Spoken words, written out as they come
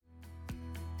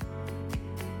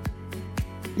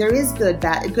There is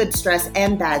good stress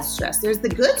and bad stress. There's the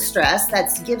good stress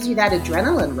that gives you that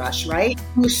adrenaline rush, right?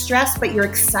 You're stressed, but you're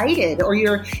excited, or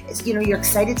you're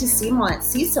excited to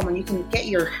see someone. You can get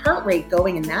your heart rate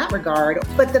going in that regard.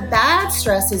 But the bad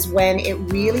stress is when it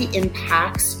really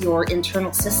impacts your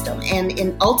internal system.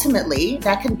 And ultimately,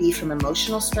 that can be from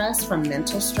emotional stress, from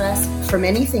mental stress, from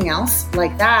anything else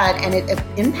like that. And it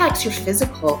impacts your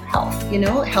physical health.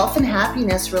 Health and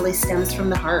happiness really stems from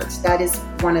the heart. That is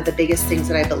one of the biggest things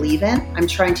that I believe in. I'm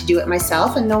trying to do it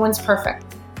myself, and no one's perfect.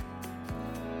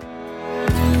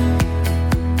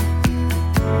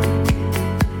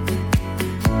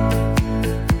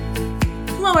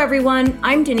 Hello, everyone.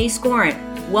 I'm Denise Gorant.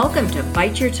 Welcome to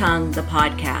Bite Your Tongue, the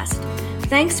podcast.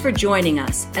 Thanks for joining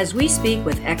us as we speak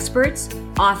with experts,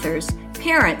 authors,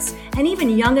 parents, and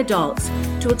even young adults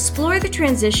to explore the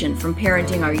transition from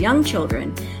parenting our young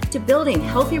children to building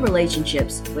healthy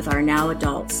relationships with our now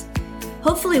adults.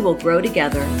 Hopefully we'll grow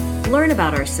together, learn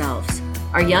about ourselves,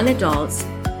 our young adults,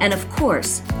 and of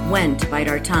course, when to bite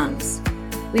our tongues.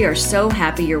 We are so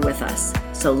happy you're with us,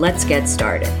 so let's get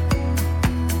started.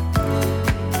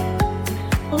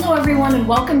 Hello everyone, and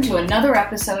welcome to another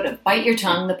episode of Bite Your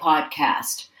Tongue, the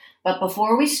podcast. But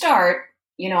before we start,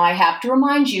 I have to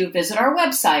remind you, visit our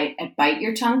website at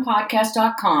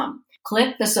biteyourtonguepodcast.com.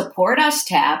 Click the Support Us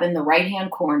tab in the right-hand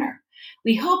corner.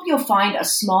 We hope you'll find a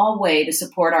small way to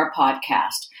support our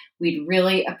podcast. We'd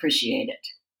really appreciate it.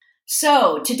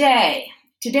 So today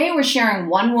we're sharing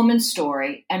one woman's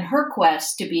story and her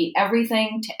quest to be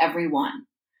everything to everyone.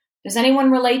 Does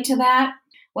anyone relate to that?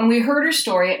 When we heard her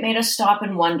story, it made us stop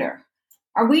and wonder,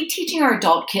 are we teaching our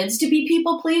adult kids to be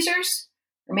people pleasers?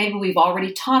 Or maybe we've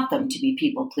already taught them to be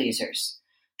people pleasers.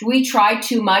 Do we try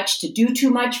too much to do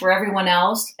too much for everyone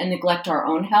else and neglect our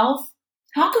own health?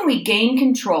 How can we gain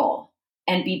control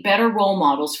and be better role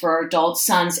models for our adult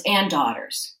sons and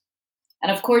daughters?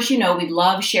 And of course, we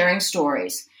love sharing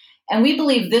stories. And we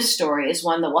believe this story is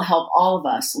one that will help all of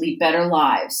us lead better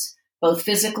lives, both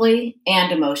physically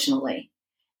and emotionally,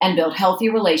 and build healthy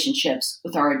relationships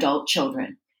with our adult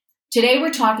children. Today,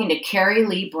 we're talking to Carrie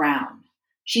Lee Brown.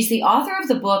 She's the author of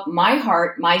the book, My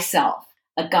Heart, Myself,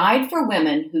 a guide for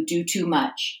women who do too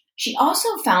much. She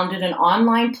also founded an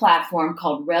online platform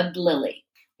called Red Lily.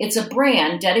 It's a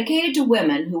brand dedicated to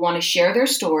women who want to share their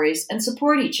stories and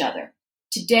support each other.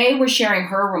 Today, we're sharing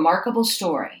her remarkable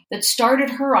story that started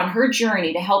her on her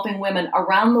journey to helping women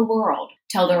around the world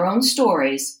tell their own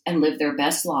stories and live their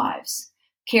best lives.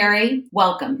 Carrie,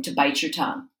 welcome to Bite Your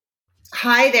Tongue.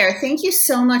 Hi there. Thank you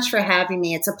so much for having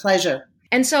me. It's a pleasure.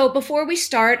 And so before we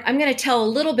start, I'm going to tell a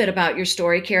little bit about your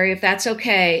story, Carrie, if that's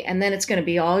okay, and then it's going to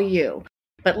be all you.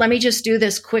 But let me just do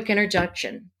this quick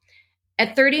introduction.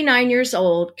 At 39 years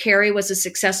old, Carrie was a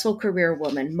successful career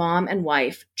woman, mom and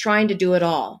wife, trying to do it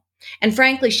all. And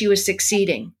frankly, she was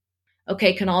succeeding.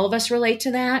 Okay, can all of us relate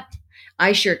to that?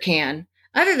 I sure can.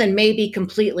 Other than maybe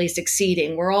completely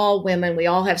succeeding. We're all women. We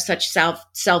all have such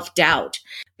self-doubt.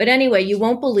 But anyway, you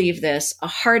won't believe this. A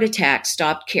heart attack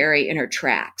stopped Carrie in her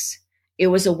tracks. It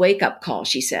was a wake-up call,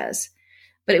 she says.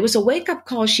 But it was a wake-up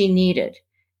call she needed,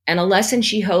 and a lesson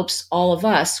she hopes all of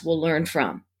us will learn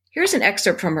from. Here's an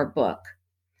excerpt from her book.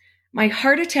 My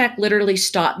heart attack literally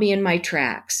stopped me in my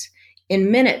tracks.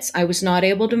 In minutes, I was not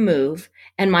able to move,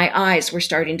 and my eyes were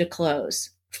starting to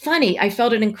close. Funny, I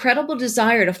felt an incredible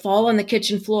desire to fall on the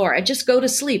kitchen floor and just go to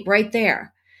sleep right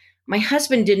there. My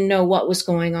husband didn't know what was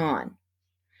going on.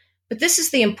 But this is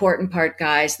the important part,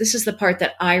 guys. This is the part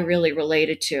that I really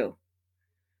related to.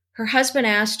 Her husband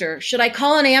asked her, should I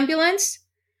call an ambulance?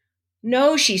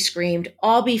 No, she screamed,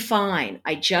 I'll be fine.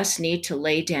 I just need to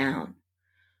lay down.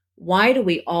 Why do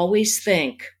we always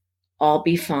think, I'll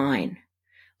be fine?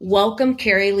 Welcome,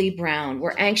 Carrie Lee Brown.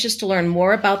 We're anxious to learn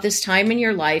more about this time in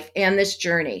your life and this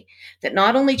journey that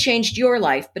not only changed your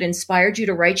life, but inspired you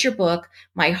to write your book,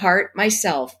 My Heart,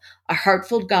 Myself, a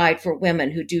heartful guide for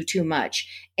women who do too much,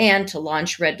 and to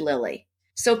launch Red Lily.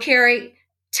 So, Carrie,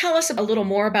 tell us a little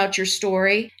more about your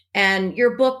story. And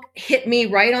your book hit me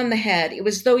right on the head. It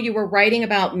was as though you were writing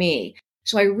about me.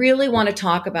 So I really want to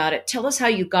talk about it. Tell us how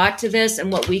you got to this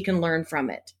and what we can learn from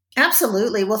it.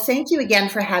 Absolutely. Well, thank you again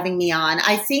for having me on.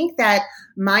 I think that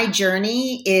my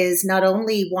journey is not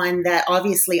only one that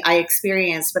obviously I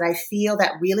experienced, but I feel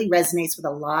that really resonates with a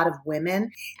lot of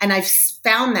women. And I've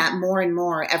found that more and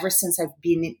more ever since I've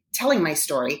been telling my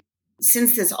story.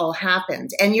 since this all happened.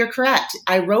 And you're correct.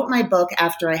 I wrote my book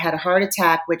after I had a heart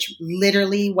attack, which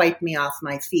literally wiped me off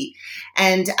my feet.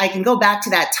 And I can go back to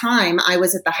that time. I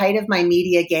was at the height of my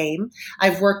media game.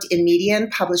 I've worked in media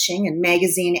and publishing and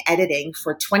magazine editing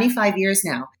for 25 years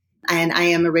now. And I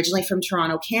am originally from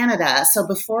Toronto, Canada. So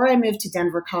before I moved to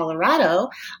Denver, Colorado,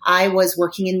 I was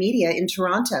working in media in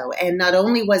Toronto. And not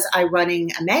only was I running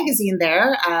a magazine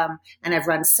there, and I've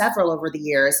run several over the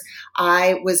years,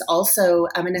 I was also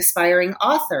an aspiring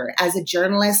author. As a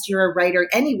journalist, you're a writer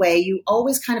anyway, you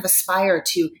always kind of aspire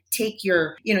to take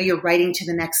your writing to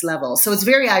the next level. So it's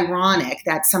very ironic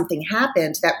that something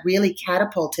happened that really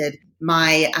catapulted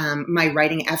my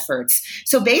writing efforts.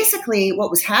 So basically what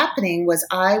was happening was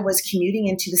I was commuting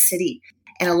into the city,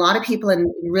 and a lot of people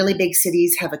in really big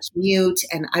cities have a commute,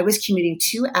 and I was commuting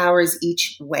 2 hours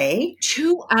each way.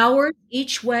 2 hours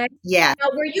each way? Yeah. Now,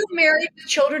 were you married with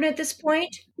children at this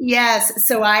point? Yes.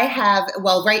 So I have,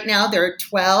 right now there are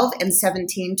 12 and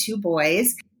 17, two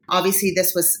boys. Obviously,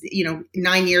 this was,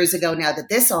 9 years ago now that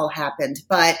this all happened.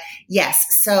 But yes,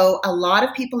 so a lot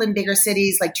of people in bigger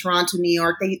cities like Toronto, New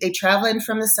York, they travel in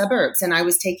from the suburbs. And I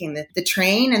was taking the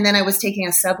train, and then I was taking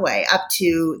a subway up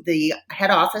to the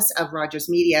head office of Rogers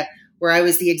Media, where I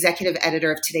was the executive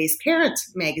editor of Today's Parent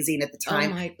magazine at the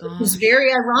time. Oh my God. It was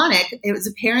very ironic. It was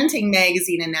a parenting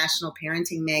magazine, a national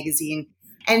parenting magazine.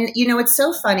 And, it's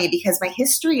so funny because my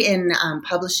history in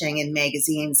publishing in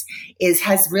magazines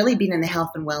has really been in the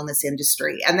health and wellness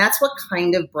industry. And that's what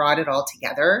kind of brought it all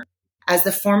together. As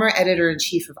the former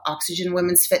editor-in-chief of Oxygen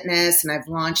Women's Fitness, and I've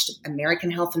launched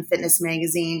American Health and Fitness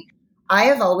magazine, I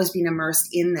have always been immersed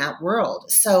in that world.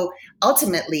 So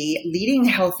ultimately, leading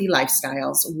healthy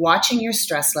lifestyles, watching your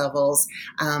stress levels,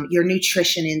 your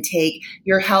nutrition intake,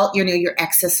 your health, your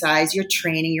exercise, your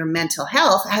training, your mental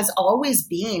health has always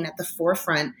been at the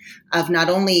forefront of not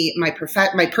only my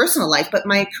personal life, but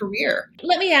my career.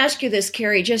 Let me ask you this,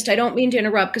 Carrie, I don't mean to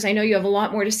interrupt because I know you have a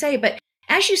lot more to say, but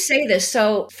as you say this,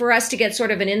 so for us to get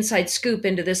sort of an inside scoop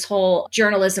into this whole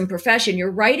journalism profession, you're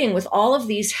writing with all of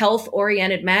these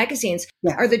health-oriented magazines.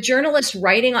 Yeah. Are the journalists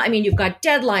writing? I mean, you've got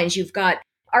deadlines, you've got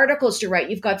articles to write,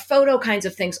 you've got photo kinds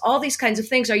of things, all these kinds of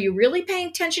things. Are you really paying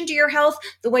attention to your health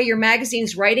the way your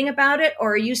magazine's writing about it,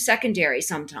 or are you secondary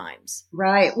sometimes?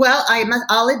 Right. Well,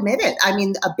 I'll admit it. I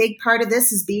mean, a big part of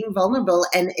this is being vulnerable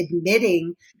and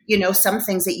admitting some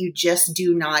things that you just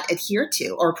do not adhere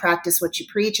to or practice what you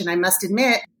preach. And I must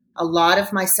admit, a lot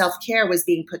of my self-care was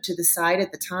being put to the side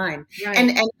at the time. Right.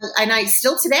 And I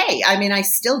still today, I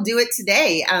still do it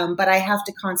today, but I have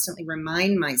to constantly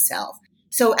remind myself.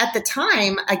 So at the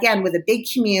time, again, with a big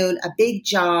commute, a big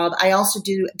job, I also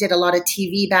did a lot of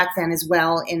TV back then as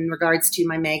well in regards to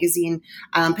my magazine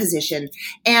position.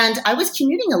 And I was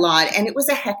commuting a lot, and it was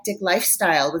a hectic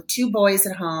lifestyle with two boys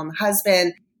at home,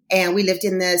 husband. And we lived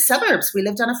in the suburbs. We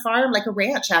lived on a farm, like a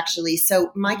ranch, actually.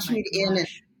 So my commute in and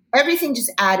everything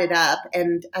just added up.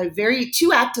 And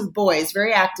two active boys,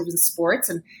 very active in sports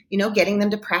and, getting them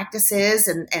to practices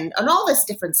and all this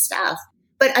different stuff.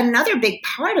 But another big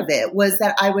part of it was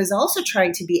that I was also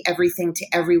trying to be everything to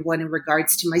everyone in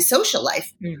regards to my social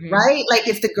life, right? Like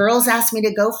if the girls asked me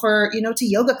to go for, to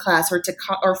yoga class or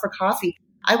for coffee,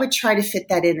 I would try to fit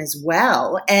that in as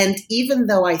well. And even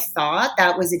though I thought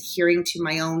that was adhering to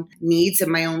my own needs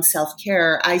and my own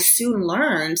self-care, I soon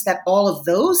learned that all of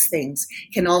those things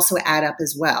can also add up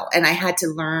as well. And I had to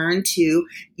learn to,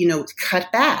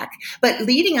 cut back. But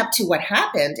leading up to what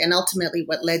happened, and ultimately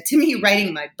what led to me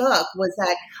writing my book, was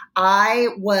that I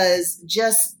was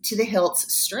just to the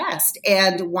hilts stressed.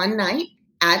 And one night,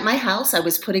 at my house, I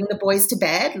was putting the boys to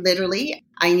bed, literally.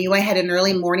 I knew I had an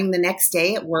early morning the next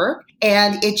day at work,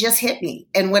 and it just hit me.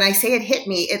 And when I say it hit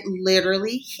me, it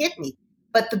literally hit me.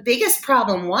 But the biggest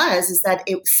problem is that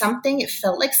it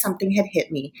felt like something had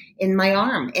hit me in my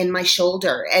arm, in my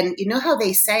shoulder. And you know how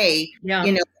they say,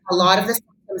 a lot of the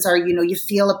symptoms are, you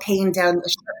feel a sharp pain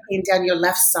down your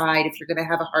left side if you're going to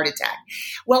have a heart attack.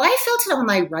 Well, I felt it on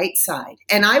my right side,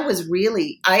 and I was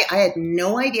I had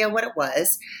no idea what it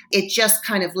was. It just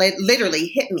kind of literally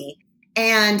hit me.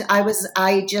 And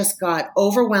I just got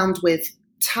overwhelmed with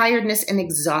tiredness and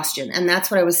exhaustion. And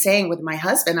that's what I was saying with my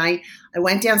husband. I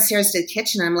went downstairs to the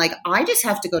kitchen. I'm like, I just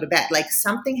have to go to bed. Like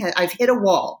I've hit a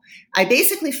wall. I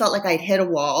basically felt like I'd hit a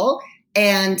wall.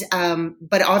 And,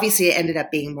 but obviously it ended up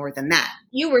being more than that.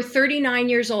 You were 39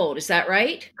 years old. Is that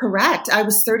right? Correct. I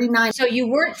was 39. So you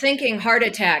weren't thinking heart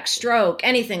attack, stroke,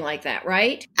 anything like that,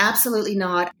 right? Absolutely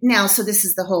not. Now, so this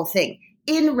is the whole thing.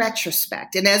 In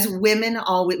retrospect, and as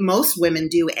most women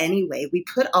do anyway, we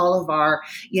put all of our,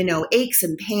 aches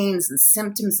and pains and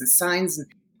symptoms and signs and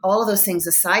all of those things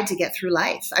aside to get through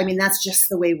life. I mean, that's just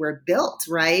the way we're built,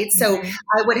 right? So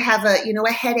I would have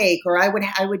a headache, or I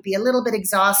would be a little bit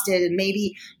exhausted and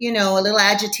maybe, a little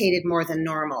agitated more than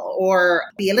normal, or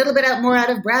be a little bit more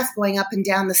out of breath going up and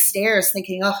down the stairs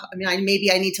thinking,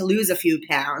 maybe I need to lose a few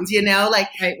pounds,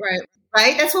 Right.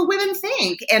 right? That's what women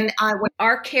think. And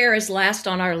our care is last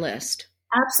on our list.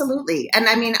 Absolutely. And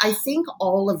I mean, I think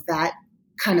all of that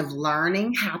kind of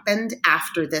learning happened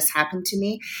after this happened to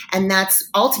me. And that's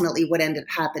ultimately what ended up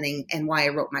happening and why I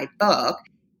wrote my book.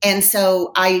 And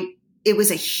so it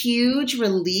was a huge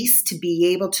release to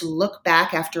be able to look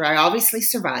back after I obviously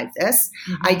survived this.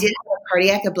 Mm-hmm. I did have a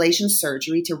cardiac ablation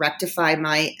surgery to rectify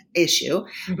my issue.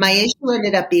 Mm-hmm. My issue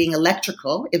ended up being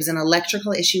electrical. It was an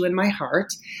electrical issue in my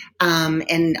heart.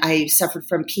 And I suffered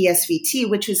from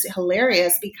PSVT, which was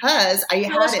hilarious because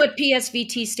Tell us what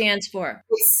PSVT stands for.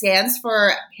 It stands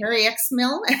for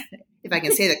paroxysmal, if I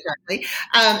can say that correctly,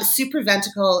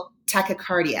 supraventricular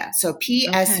tachycardia. So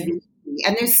PSVT. Okay.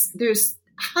 And there's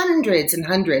hundreds and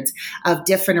hundreds of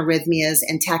different arrhythmias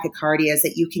and tachycardias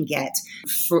that you can get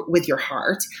with your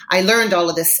heart. I learned all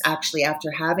of this actually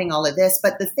after having all of this.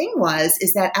 But the thing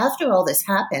is that after all this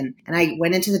happened and I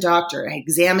went into the doctor,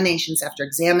 examinations after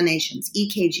examinations,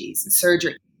 EKGs and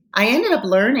surgery, I ended up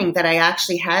learning that I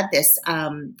actually had this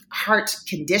heart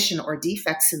condition or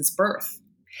defect since birth.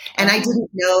 And I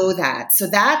didn't know that. So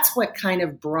that's what kind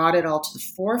of brought it all to the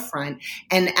forefront.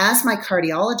 And as my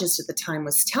cardiologist at the time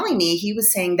was telling me, he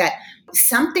was saying that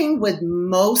something would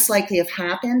most likely have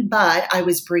happened, but I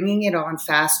was bringing it on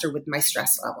faster with my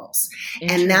stress levels.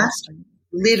 And that's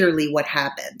literally what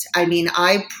happened. I mean,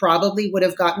 I probably would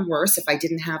have gotten worse if I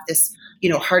didn't have this,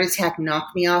 heart attack knock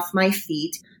me off my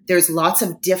feet. There's lots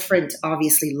of different,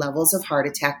 obviously, levels of heart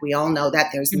attack. We all know that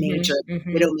there's major,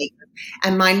 widowmaker.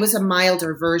 And mine was a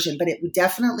milder version, but it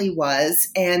definitely was.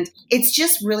 And it's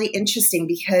just really interesting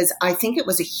because I think it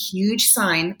was a huge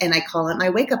sign, and I call it my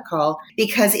wake-up call,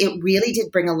 because it really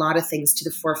did bring a lot of things to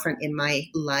the forefront in my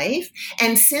life.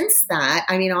 And since that,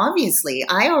 I mean, obviously,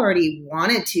 I already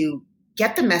wanted to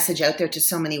get the message out there to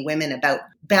so many women about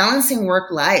balancing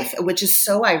work life, which is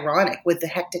so ironic with the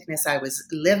hecticness I was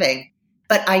living.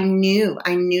 But I knew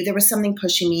there was something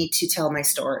pushing me to tell my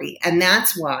story. And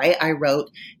that's why I wrote,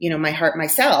 My Heart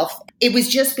Myself. It was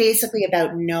just basically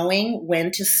about knowing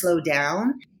when to slow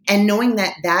down and knowing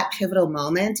that pivotal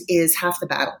moment is half the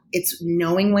battle. It's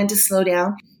knowing when to slow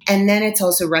down. And then it's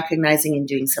also recognizing and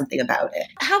doing something about it.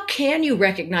 How can you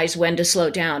recognize when to slow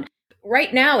down?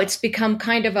 Right now, it's become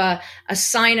kind of a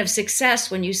sign of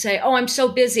success when you say, oh, I'm so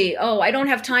busy. Oh, I don't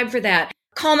have time for that.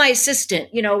 Call my assistant,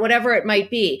 whatever it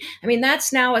might be. I mean,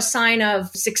 that's now a sign of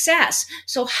success.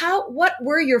 So what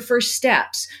were your first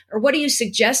steps? Or what do you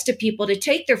suggest to people to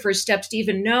take their first steps to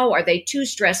even know, are they too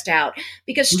stressed out?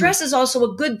 Because stress is also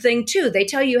a good thing too. They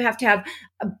tell you have to have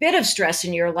a bit of stress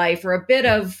in your life or a bit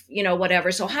of,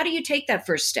 whatever. So how do you take that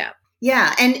first step?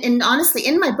 Yeah. And honestly,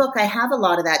 in my book, I have a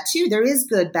lot of that too. There is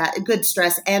good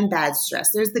stress and bad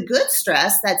stress. There's the good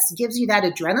stress that gives you that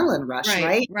adrenaline rush,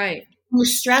 right? Right. You're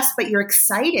stressed, but you're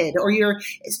excited, or you're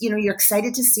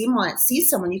excited to see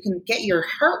someone. You can get your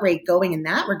heart rate going in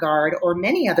that regard, or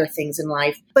many other things in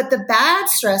life. But the bad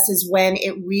stress is when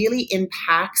it really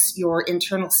impacts your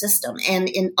internal system.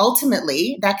 And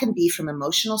ultimately, that can be from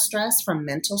emotional stress, from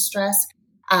mental stress,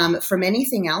 from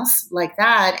anything else like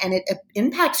that. And it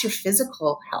impacts your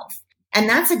physical health. And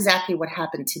that's exactly what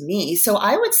happened to me. So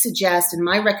I would suggest in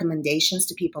my recommendations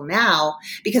to people now,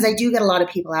 because I do get a lot of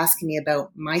people asking me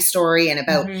about my story and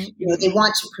about, they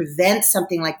want to prevent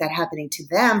something like that happening to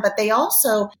them, but they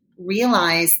also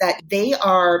realize that they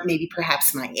are maybe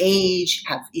perhaps my age,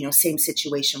 have, same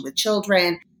situation with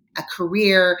children, a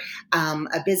career,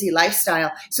 a busy lifestyle.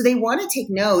 So they want to take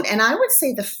note. And I would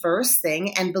say the first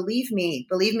thing, and believe me,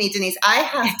 Denise, I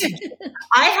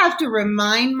have to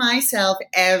remind myself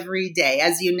every day,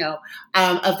 as you know,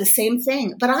 of the same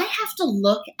thing. But I have to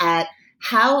look at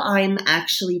how I'm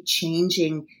actually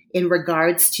changing in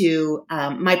regards to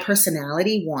my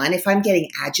personality. One, if I'm getting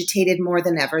agitated more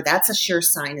than ever, that's a sure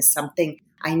sign of something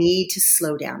I need to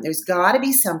slow down. There's got to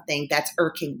be something that's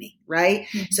irking me, right?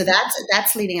 Mm-hmm. So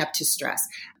that's leading up to stress.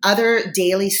 Other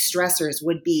daily stressors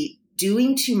would be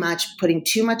doing too much, putting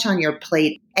too much on your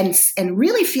plate, and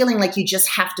really feeling like you just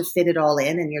have to fit it all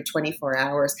in your 24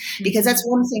 hours. Because that's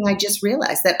one thing I just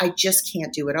realized, that I just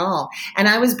can't do it all. And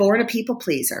I was born a people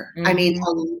pleaser. Mm-hmm. I mean,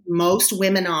 most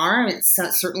women are, and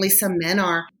certainly some men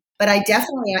are. But I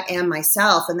definitely am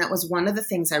myself. And that was one of the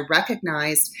things I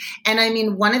recognized. And I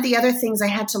mean, one of the other things I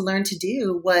had to learn to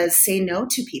do was say no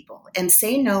to people, and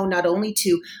say no not only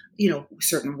to,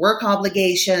 certain work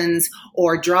obligations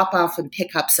or drop off and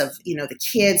pickups of, the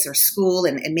kids or school,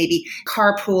 and maybe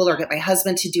carpool or get my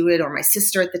husband to do it, or my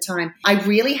sister at the time. I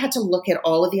really had to look at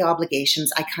all of the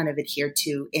obligations I kind of adhered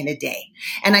to in a day.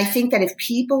 And I think that if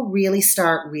people really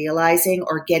start realizing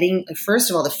or getting,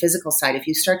 first of all, the physical side, if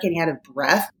you start getting out of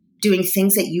breath, doing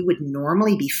things that you would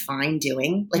normally be fine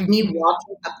doing. Like me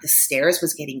walking up the stairs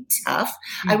was getting tough.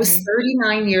 I was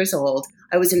 39 years old.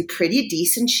 I was in pretty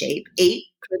decent shape, ate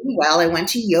pretty well. I went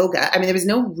to yoga. I mean, there was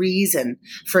no reason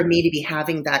for me to be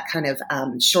having that kind of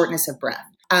shortness of breath.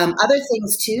 Other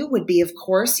things too would be, of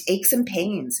course, aches and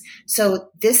pains. So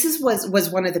was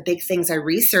one of the big things I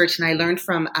researched and I learned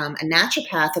from a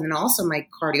naturopath and then also my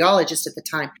cardiologist at the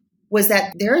time, was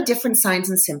that there are different signs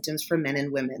and symptoms for men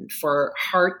and women for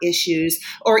heart issues,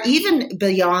 or even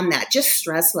beyond that, just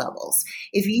stress levels.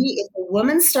 If a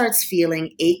woman starts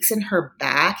feeling aches in her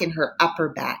back, in her upper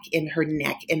back, in her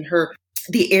neck,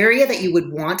 the area that you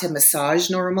would want a massage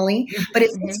normally, but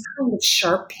it's kind of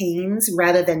sharp pains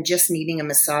rather than just needing a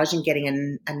massage and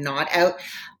getting a knot out,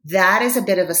 that is a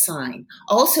bit of a sign.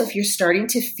 Also, if you're starting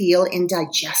to feel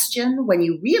indigestion when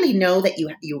you really know that you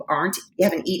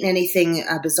haven't eaten anything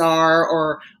bizarre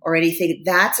or anything,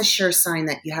 that's a sure sign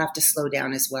that you have to slow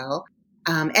down as well.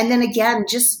 And then again,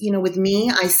 just, with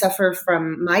me, I suffer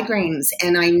from migraines,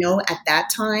 and I know at that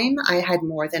time I had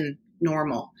more than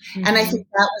normal. And I think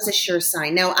that was a sure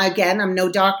sign. Now, again, I'm no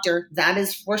doctor. That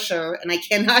is for sure. And I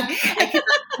cannot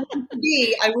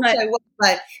be. I wish I was.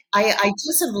 But I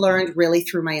just have learned really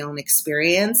through my own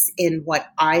experience in what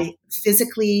I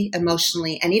physically,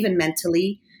 emotionally, and even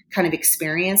mentally kind of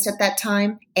experienced at that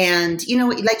time. And,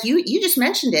 like you just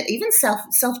mentioned it, even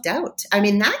self-doubt. I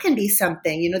mean, that can be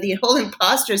something, the whole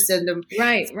imposter syndrome.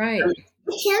 Right.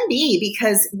 It can be,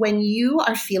 because when you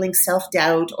are feeling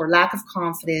self-doubt or lack of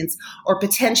confidence, or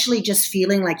potentially just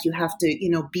feeling like you have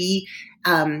to, be,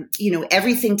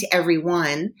 everything to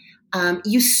everyone,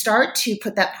 you start to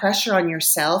put that pressure on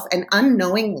yourself, and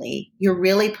unknowingly, you're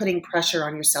really putting pressure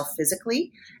on yourself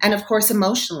physically and, of course,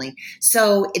 emotionally.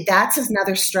 So that's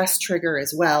another stress trigger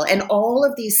as well. And all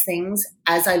of these things,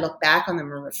 as I look back on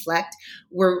them and reflect,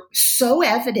 were so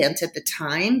evident at the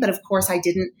time, but of course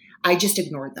I just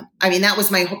ignored them. I mean, that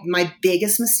was my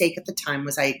biggest mistake at the time,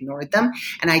 was I ignored them,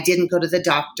 and I didn't go to the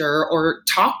doctor or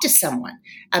talk to someone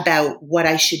about what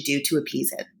I should do to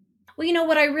appease it. Well,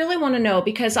 what I really want to know,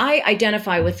 because I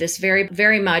identify with this very,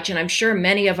 very much, and I'm sure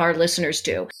many of our listeners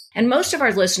do. And most of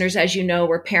our listeners, as you know,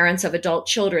 we're parents of adult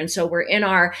children. So we're in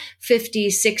our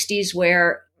 50s, 60s,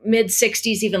 where mid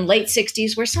 60s, even late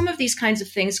 60s, where some of these kinds of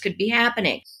things could be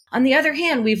happening. On the other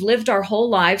hand, we've lived our whole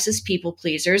lives as people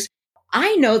pleasers.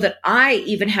 I know that I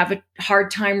even have a hard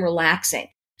time relaxing.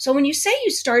 So when you say you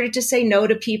started to say no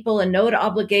to people and no to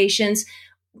obligations,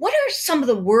 what are some of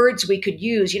the words we could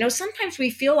use? Sometimes we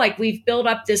feel like we've built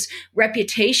up this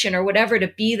reputation or whatever to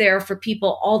be there for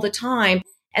people all the time.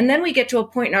 And then we get to a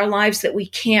point in our lives that we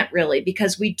can't really,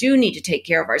 because we do need to take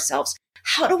care of ourselves.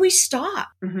 How do we stop?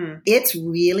 It's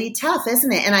really tough,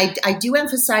 isn't it? And I do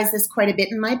emphasize this quite a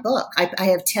bit in my book. I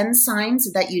have 10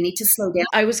 signs that you need to slow down.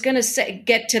 I was going to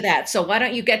get to that. So why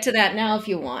don't you get to that now if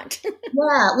you want? Yeah.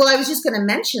 Well, I was just going to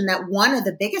mention that one of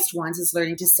the biggest ones is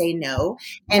learning to say no.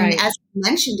 And as you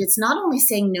mentioned, it's not only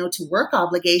saying no to work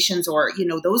obligations or,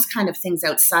 those kind of things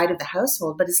outside of the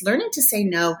household, but it's learning to say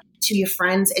no to your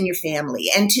friends and your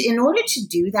family. And in order to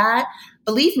do that,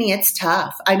 believe me, it's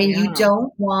tough. I mean, you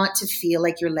don't want to feel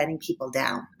like you're letting people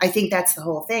down. I think that's the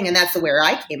whole thing. And that's where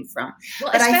I came from.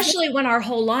 Well, but especially when our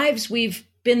whole lives we've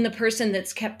been the person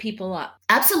that's kept people up.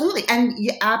 Absolutely. And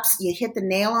you hit the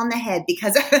nail on the head,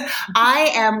 because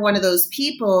I am one of those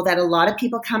people that a lot of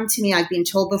people come to me. I've been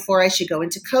told before I should go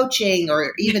into coaching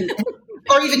or even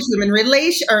human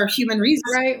reasons.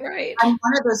 Right. I'm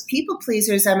one of those people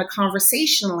pleasers. I'm a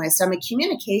conversationalist. I'm a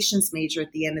communications major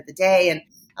at the end of the day. And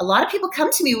a lot of people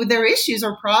come to me with their issues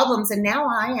or problems. And now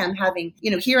I am having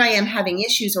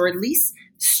issues, or at least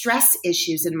stress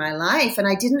issues in my life. And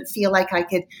I didn't feel like I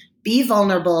could be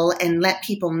vulnerable and let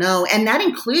people know. And that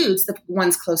includes the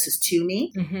ones closest to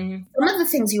me. Some of the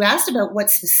things you asked about, what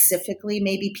specifically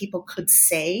maybe people could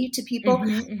say to people.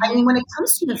 I mean, when it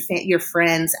comes to your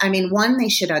friends, I mean, one, they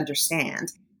should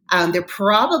understand. They're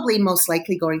probably most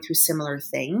likely going through similar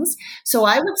things. So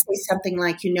I would say something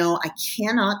like, I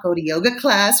cannot go to yoga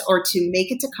class or to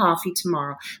make it to coffee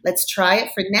tomorrow. Let's try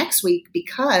it for next week,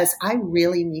 because I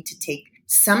really need to take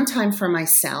some time for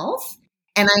myself.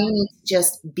 And I need to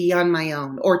just be on my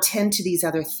own or tend to these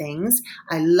other things.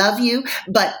 I love you,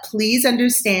 but please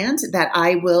understand that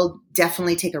I will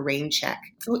definitely take a rain check.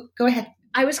 Go ahead.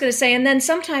 I was going to say, and then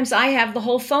sometimes I have the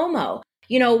whole FOMO,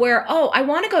 where, I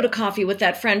want to go to coffee with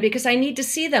that friend because I need to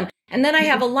see them. And then I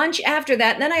have a lunch after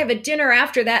that. And then I have a dinner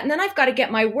after that. And then I've got to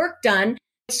get my work done.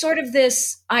 Sort of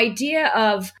this idea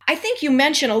of, I think you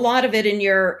mention a lot of it in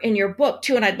your book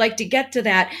too, and I'd like to get to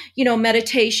that,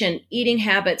 meditation, eating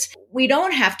habits. We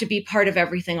don't have to be part of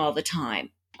everything all the time.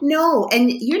 No,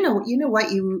 and you know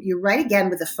what, you're right again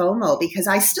with the FOMO, because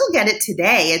I still get it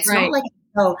today. It's Right. not like,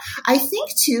 oh, I think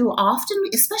too often,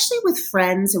 especially with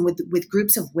friends and with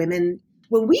groups of women,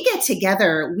 when we get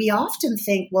together, we often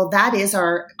think, well, that is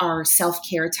our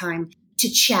self-care time, to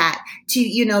chat,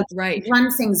 to Right. run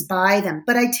things by them.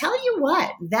 But I tell you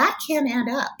what, that can add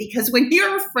up, because when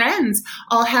your friends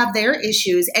all have their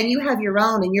issues and you have your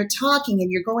own, and you're talking and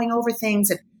you're going over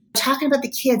things and talking about the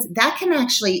kids, that can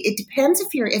actually, it depends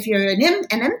if you're an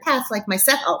empath like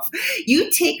myself,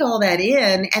 you take all that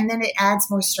in, and then it adds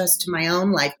more stress to my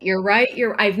own life. You're right.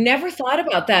 I've never thought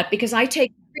about that, because I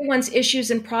take everyone's issues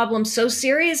and problems so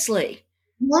seriously.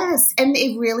 Yes, and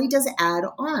it really does add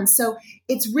on. So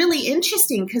it's really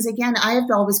interesting, because again, I have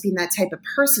always been that type of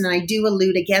person, and I do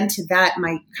allude again to that,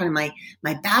 my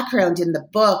background in the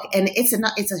book. And it's an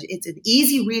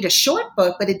easy read, a short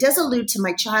book, but it does allude to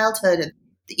my childhood and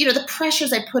the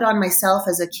pressures I put on myself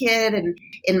as a kid, and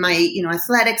in my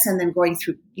athletics, and then going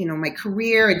through my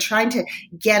career and trying to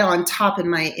get on top in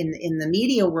the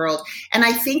media world. And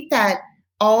I think that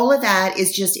all of that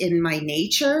is just in my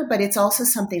nature, but it's also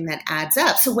something that adds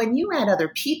up. So when you add other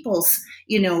people's,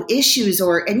 issues,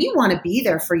 and you want to be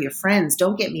there for your friends,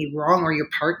 don't get me wrong, or your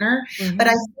partner, Mm-hmm. but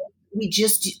I think we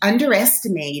just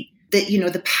underestimate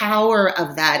the power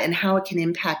of that and how it can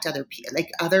impact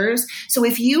others. So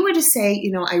if you were to say,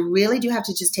 I really do have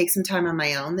to just take some time on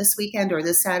my own this weekend or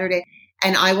this Saturday,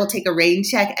 and I will take a rain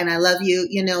check, and I love you,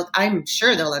 I'm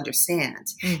sure they'll understand.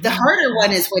 Mm-hmm. The harder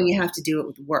one is when you have to do it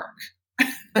with work.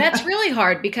 That's really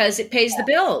hard, because it pays the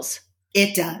bills.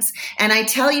 It does. And I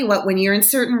tell you what, when you're in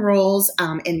certain roles,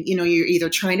 and you're either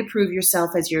trying to prove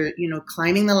yourself as you're,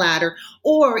 climbing the ladder,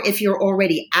 or if you're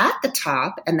already at the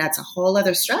top, and that's a whole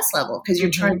other stress level, because you're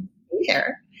Mm-hmm. trying to stay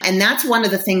there. And that's one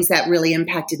of the things that really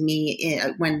impacted me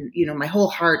when, my whole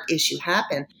heart issue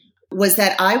happened, was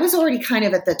that I was already kind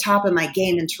of at the top of my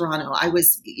game in Toronto. I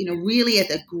was, really at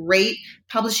a great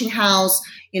publishing house,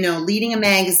 leading a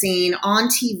magazine, on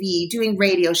TV, doing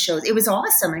radio shows. It was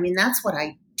awesome. I mean, that's what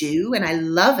I do, and I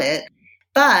love it.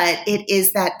 But it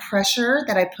is that pressure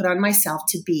that I put on myself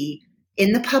to be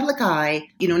in the public eye,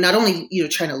 not only,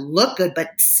 trying to look good, but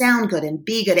sound good and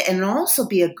be good, and also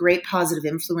be a great positive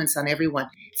influence on everyone.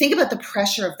 Think about the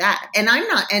pressure of that. And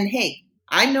hey,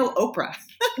 I'm no Oprah.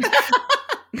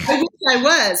 I wish I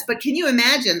was, but can you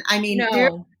imagine? I mean,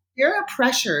 No. There are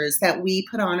pressures that we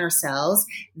put on ourselves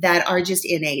that are just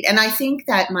innate. And I think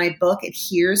that my book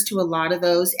adheres to a lot of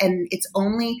those, and it's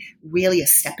only really a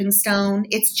stepping stone.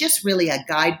 It's just really a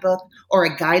guidebook or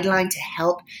a guideline to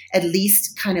help at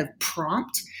least kind of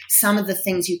prompt some of the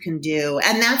things you can do.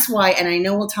 And that's why, and I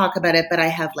know we'll talk about it, but I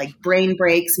have like brain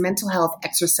breaks, mental health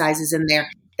exercises in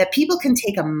there that people can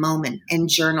take a moment and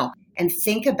journal and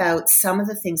think about some of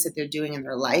the things that they're doing in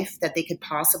their life that they could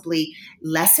possibly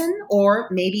lessen, or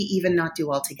maybe even not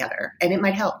do altogether. And it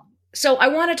might help. So I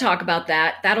want to talk about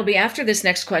that. That'll be after this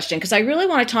next question, because I really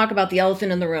want to talk about the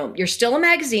elephant in the room. You're still a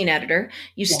magazine editor.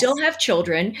 You Yes. still have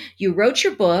children. You wrote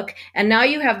your book, and now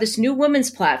you have this new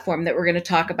women's platform that we're going to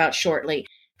talk about shortly.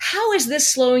 How is this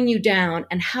slowing you down,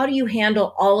 and how do you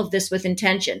handle all of this with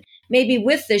intention? Maybe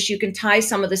with this, you can tie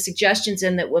some of the suggestions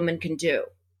in that women can do.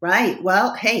 Right.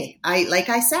 Well, hey, like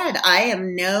I said, I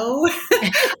am I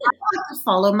have to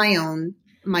follow my own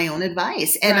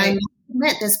advice. And Right. I must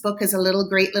admit, this book is a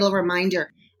great little reminder.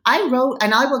 I wrote,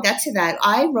 and I will get to that.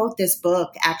 I wrote this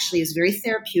book actually is very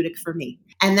therapeutic for me.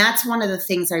 And that's one of the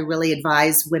things I really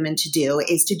advise women to do,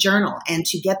 is to journal and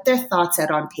to get their thoughts out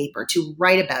on paper, to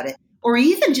write about it, or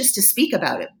even just to speak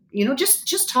about it.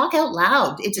 Just talk out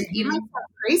loud. You might sound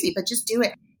crazy, but just do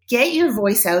it. Get your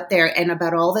voice out there and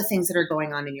about all the things that are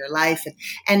going on in your life.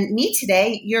 And me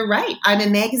today, you're right. I'm a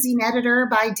magazine editor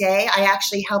by day. I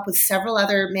actually help with several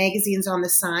other magazines on the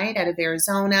side out of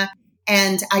Arizona.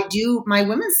 And I do my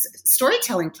women's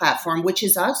storytelling platform, which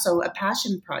is also a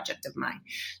passion project of mine.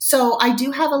 So I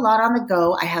do have a lot on the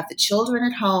go. I have the children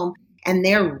at home, and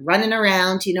they're running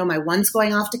around. My one's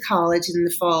going off to college in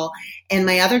the fall, and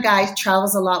my other guy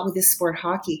travels a lot with his sport,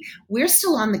 hockey. We're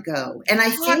still on the go. And I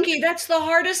Hockey, think that's the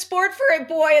hardest sport for a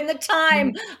boy, and the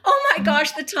time. Oh my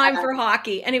gosh, the time for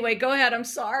hockey. Anyway, go ahead. I'm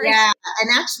sorry. yeah, and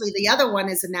actually the other one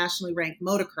is a nationally ranked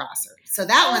motocrosser. So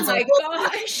that Oh one's my a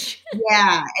gosh.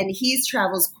 yeah, and he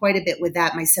travels quite a bit with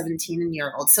that, my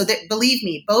 17-year-old. So that, believe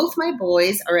me, both my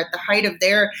boys are at the height of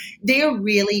they're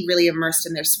really, really immersed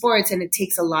in their sports, and it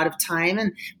takes a lot of time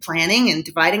and planning and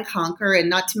divide and conquer, and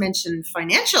not to mention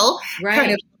financial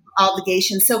kind of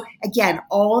obligations. So again,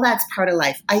 all that's part of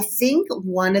life. I think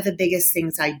one of the biggest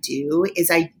things I do is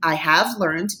I have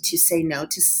learned to say no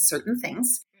to certain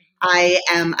things.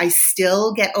 I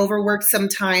still get overworked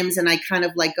sometimes, and I kind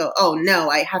of like go, oh no,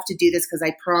 I have to do this because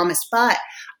I promised. But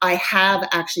I have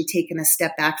actually taken a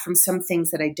step back from some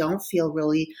things that I don't feel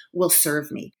really will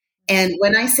serve me. And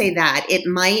when I say that, it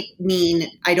might mean,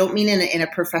 I don't mean in a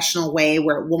professional way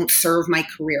where it won't serve my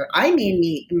career. I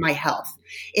mean my health.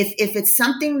 If it's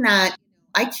something that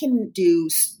I can do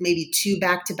maybe 2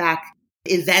 back-to-back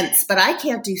events, but I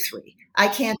can't do 3. I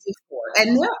can't do 4.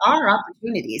 And there are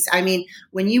opportunities. I mean,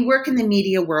 when you work in the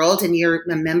media world and you're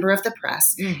a member of the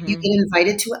press, you get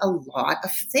invited to a lot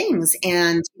of things.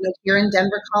 And here in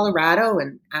Denver, Colorado,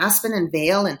 and Aspen and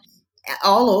Vail and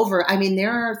all over, I mean,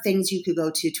 there are things you could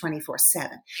go to 24/7. Yeah.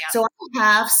 So I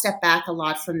have stepped back a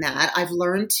lot from that. I've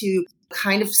learned to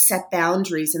kind of set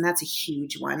boundaries, and that's a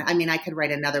huge one. I mean, I could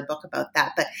write another book about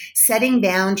that, but setting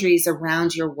boundaries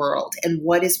around your world and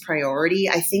what is priority.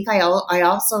 I think I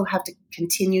also have to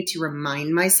continue to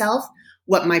remind myself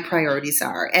what my priorities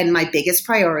are. And my biggest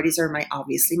priorities are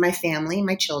obviously my family,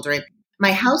 my children,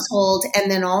 my household, and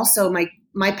then also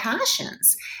my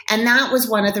passions. And that was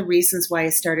one of the reasons why I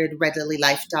started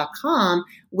redlilylife.com,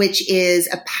 which is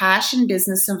a passion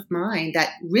business of mine that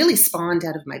really spawned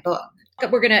out of my book.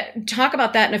 We're going to talk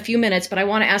about that in a few minutes, but I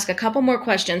want to ask a couple more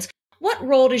questions. What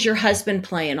role does your husband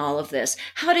play in all of this?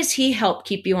 How does he help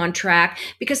keep you on track?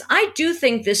 Because I do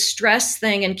think this stress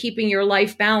thing and keeping your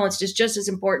life balanced is just as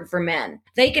important for men.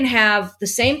 They can have the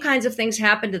same kinds of things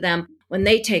happen to them when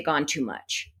they take on too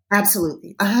much.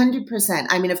 Absolutely. 100%.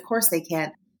 I mean, of course they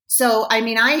can. So, I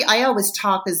mean, I always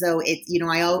talk as though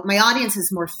my audience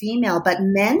is more female, but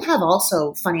men have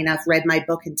also, funny enough, read my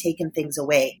book and taken things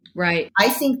away. Right. I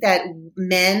think that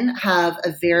men have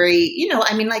a very,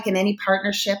 I mean, like in any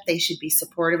partnership, they should be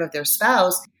supportive of their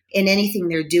spouse in anything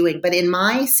they're doing. But in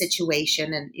my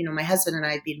situation, and, my husband and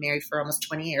I have been married for almost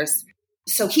 20 years.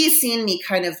 So he's seen me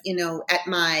kind of, at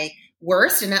my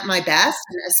worst and at my best,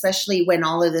 and especially when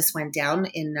all of this went down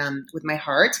with my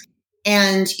heart.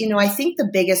 And, I think the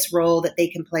biggest role that they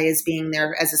can play is being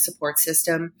there as a support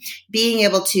system, being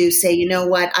able to say, you know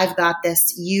what, I've got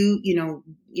this,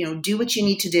 do what you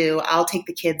need to do. I'll take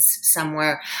the kids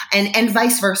somewhere, and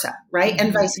vice versa. Right.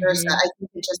 And vice versa. I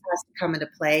think it just has to come into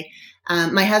play.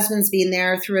 My husband's been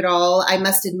there through it all. I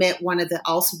must admit, one of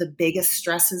the biggest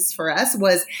stresses for us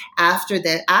was after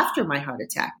my heart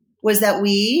attack. Was that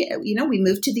we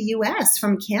moved to the U.S.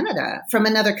 from Canada, from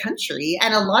another country.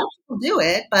 And a lot of people do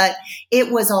it, but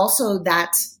it was also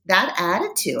that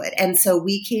added to it. And so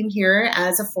we came here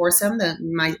as a foursome,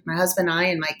 my husband, I,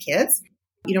 and my kids.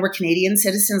 We're Canadian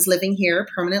citizens living here,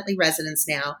 permanently residents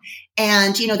now.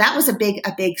 And, that was a big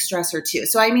stressor too.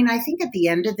 So, I mean, I think at the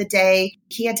end of the day,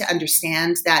 he had to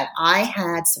understand that I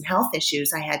had some health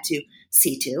issues I had to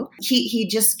see to. He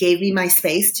just gave me my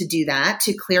space to do that,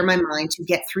 to clear my mind, to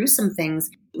get through some things.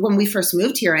 When we first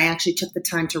moved here, I actually took the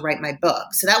time to write my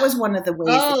book. So that was one of the ways.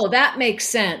 Oh, that makes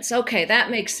sense. Okay, that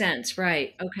makes sense.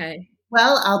 Right. Okay.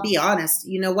 Well, I'll be honest.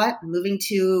 You know what? Moving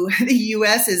to the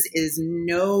U.S. is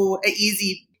no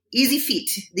easy feat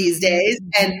these days.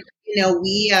 And,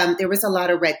 there was a lot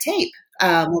of red tape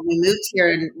when we moved here,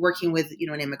 and working with,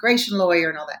 an immigration lawyer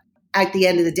and all that. At the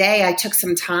end of the day, I took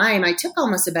some time. I took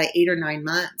almost about 8 or 9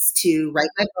 months to write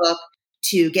my book,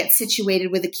 to get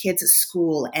situated with the kids at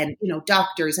school and,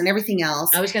 doctors and everything else.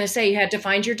 I was going to say, you had to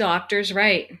find your doctors,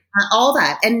 right? All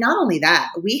that. And not only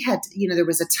that, we had, there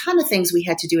was a ton of things we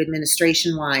had to do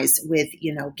administration wise with,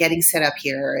 getting set up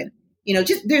here. And,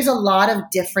 there's a lot of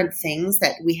different things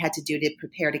that we had to do to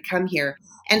prepare to come here.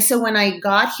 And so when I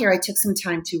got here, I took some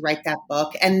time to write that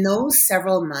book. And those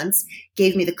several months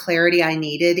gave me the clarity I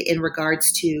needed in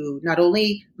regards to not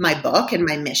only my book and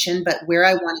my mission, but where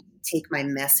I wanted to take my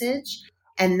message.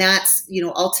 And that's,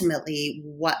 ultimately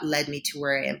what led me to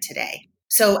where I am today.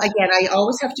 So again, I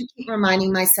always have to keep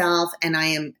reminding myself,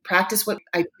 and practice what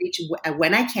I preach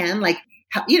when I can, like,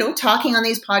 talking on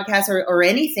these podcasts or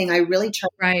anything. I really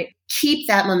try to keep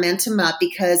that momentum up,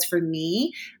 because for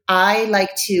me, I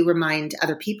like to remind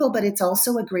other people, but it's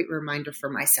also a great reminder for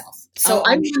myself. So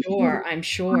I'm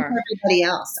sure. For everybody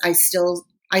else, I still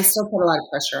put a lot of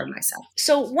pressure on myself.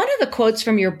 So one of the quotes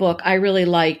from your book I really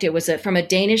liked, it was from a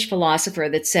Danish philosopher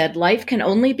that said, life can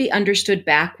only be understood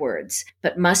backwards,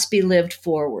 but must be lived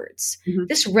forwards. Mm-hmm.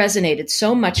 This resonated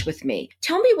so much with me.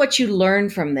 Tell me what you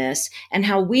learned from this and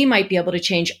how we might be able to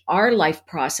change our life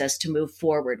process to move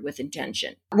forward with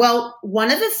intention. Well,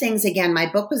 one of the things, again,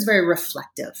 my book was very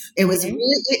reflective. It was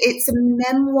it's a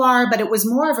memoir, but it was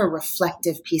more of a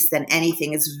reflective piece than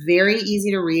anything. It's very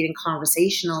easy to read and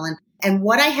conversational. and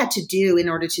what I had to do in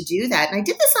order to do that. And I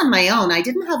did this on my own. I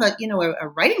didn't have a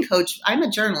writing coach. I'm a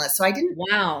journalist, so I didn't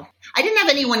have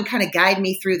anyone kind of guide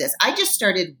me through this. I just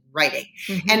started writing.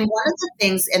 Mm-hmm. And one of the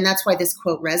things, and that's why this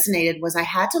quote resonated, was I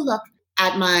had to look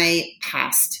at my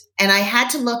past, and I had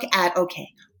to look at, okay,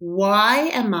 why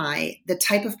am I the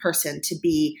type of person to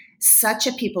be such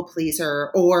a people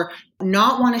pleaser or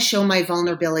not want to show my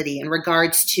vulnerability in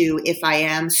regards to if I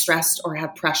am stressed or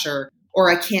have pressure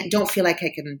or don't feel like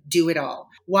I can do it all?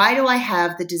 Why do I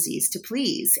have the disease to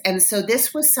please? And so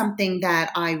this was something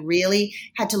that I really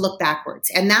had to look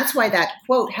backwards. And that's why that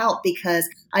quote helped, because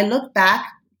I looked back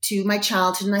to my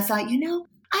childhood and I thought,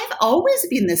 I've always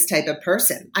been this type of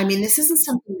person. I mean, this isn't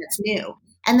something that's new.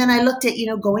 And then I looked at,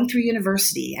 going through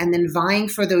university and then vying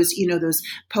for those, those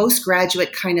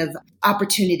postgraduate kind of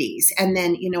opportunities. And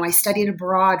then, I studied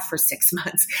abroad for 6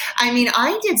 months. I mean,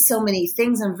 I did so many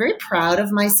things. I'm very proud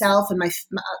of myself, and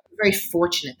very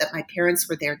fortunate that my parents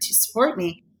were there to support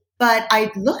me. But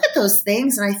I look at those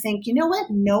things and I think, you know what?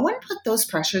 No one put those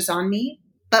pressures on me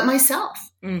but myself.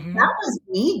 Mm-hmm. That was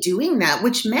me doing that,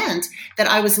 which meant that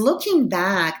I was looking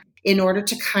back in order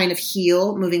to kind of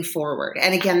heal moving forward.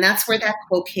 And again, that's where that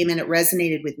quote came in. It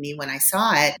resonated with me when I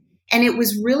saw it. And it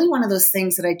was really one of those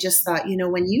things that I just thought,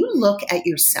 when you look at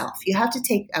yourself, you have to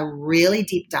take a really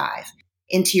deep dive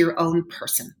into your own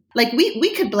person. Like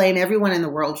we could blame everyone in the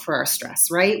world for our stress,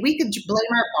 right? We could blame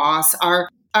our boss, our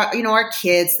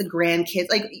kids, the grandkids.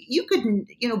 Like you could,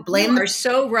 blame. You are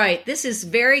so right. This is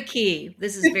very key.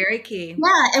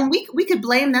 Yeah, and we could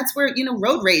blame. That's where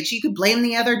road rage. You could blame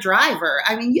the other driver.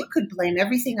 I mean, you could blame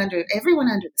everyone under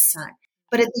the sun.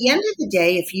 But at the end of the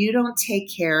day, if you don't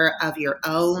take care of your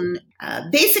own,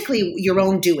 basically your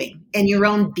own doing and your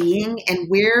own being, and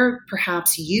where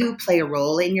perhaps you play a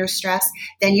role in your stress,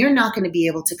 then you're not going to be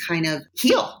able to kind of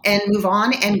heal and move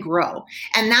on and grow.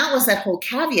 And that was that whole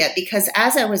caveat, because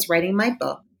as I was writing my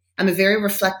book, I'm a very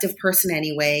reflective person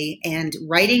anyway, and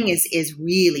writing is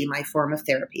really my form of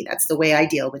therapy. That's the way I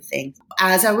deal with things.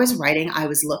 As I was writing, I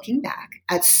was looking back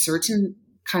at certain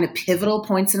kind of pivotal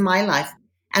points in my life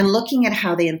and looking at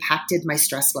how they impacted my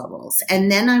stress levels.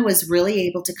 And then I was really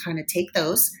able to kind of take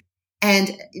those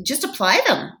and just apply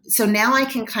them. So now I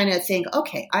can kind of think,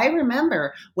 okay, I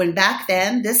remember when back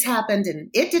then this happened and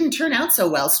it didn't turn out so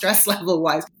well stress level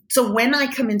wise. So when I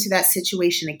come into that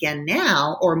situation again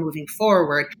now or moving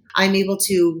forward, I'm able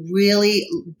to really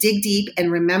dig deep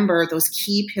and remember those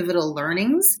key pivotal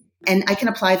learnings, and I can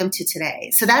apply them to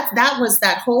today. So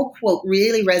that whole quote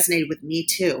really resonated with me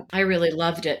too. I really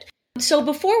loved it. So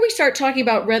before we start talking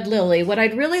about Red Lily, what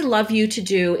I'd really love you to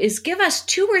do is give us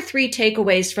 2 or 3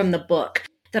 takeaways from the book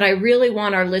that I really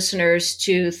want our listeners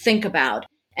to think about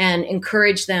and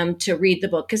encourage them to read the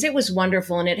book, because it was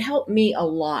wonderful and it helped me a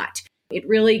lot. It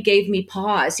really gave me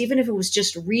pause, even if it was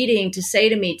just reading to say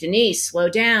to me, Denise, slow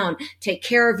down, take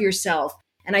care of yourself.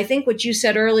 And I think what you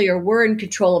said earlier, we're in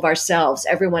control of ourselves.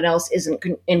 Everyone else isn't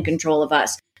in control of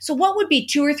us. So what would be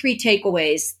 2 or 3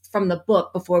 takeaways from the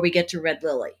book before we get to Red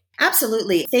Lily?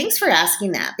 Absolutely. Thanks for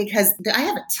asking that, because I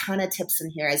have a ton of tips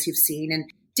in here, as you've seen, and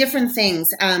different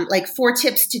things, like 4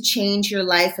 tips to change your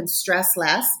life and stress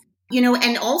less,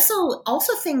 and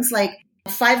also things like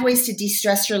 5 ways to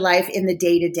de-stress your life in the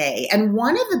day-to-day. And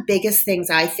one of the biggest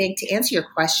things, I think, to answer your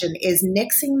question is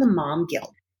nixing the mom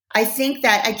guilt. I think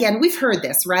that, again, we've heard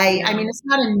this, right? Yeah. I mean, it's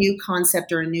not a new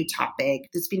concept or a new topic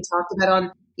that's been talked about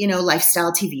on,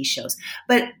 lifestyle TV shows.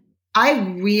 But I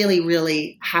really,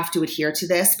 really have to adhere to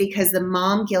this, because the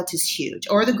mom guilt is huge,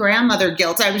 or the grandmother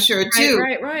guilt, I'm sure too.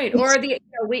 Right. Or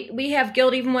we have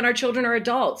guilt even when our children are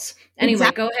adults. Anyway,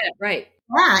 Exactly. Go ahead. Right.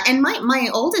 Yeah. And my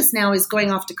oldest now is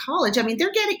going off to college. I mean,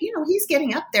 they're getting, he's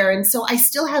getting up there. And so I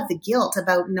still have the guilt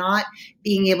about not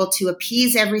being able to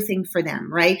appease everything for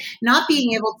them, right? Not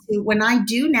being able to, when I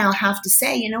do now have to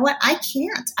say, you know what, I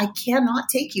cannot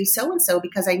take you so-and-so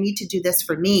because I need to do this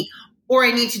for me, or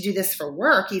I need to do this for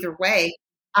work. Either way,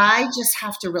 I just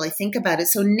have to really think about it.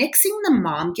 So nixing the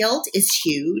mom guilt is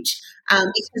huge,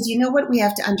 because what we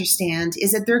have to understand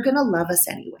is that they're going to love us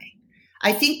anyway.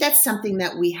 I think that's something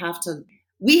that we have to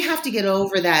get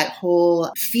over, that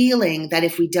whole feeling that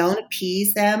if we don't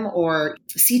appease them or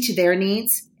see to their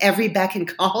needs, every beck and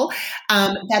call,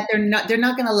 that they're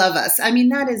not going to love us. I mean,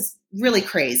 that is really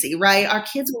crazy, right? Our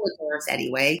kids will adore us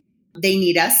anyway. They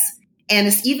need us. And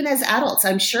even as adults,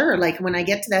 I'm sure, like when I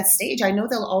get to that stage, I know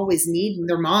they'll always need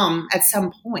their mom at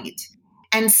some point.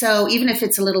 And so even if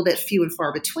it's a little bit few and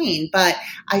far between, but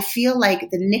I feel like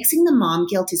the nixing the mom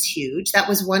guilt is huge. That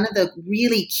was one of the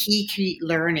really key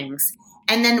learnings.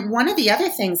 And then one of the other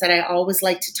things that I always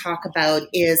like to talk about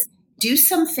is, do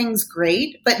some things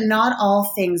great, but not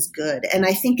all things good. And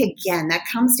I think, again, that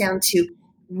comes down to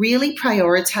really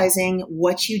prioritizing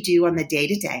what you do on the day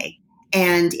to day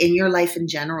and in your life in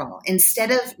general,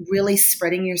 instead of really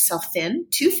spreading yourself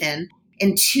too thin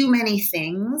in too many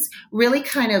things, really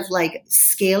kind of like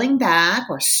scaling back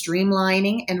or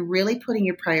streamlining and really putting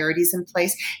your priorities in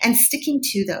place and sticking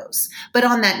to those. But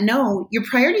on that note, your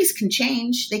priorities can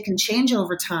change. They can change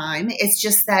over time. It's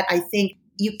just that I think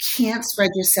you can't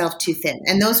spread yourself too thin.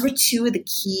 And those were two of the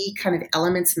key kind of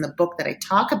elements in the book that I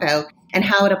talk about and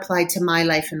how it applied to my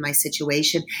life and my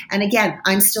situation. And again,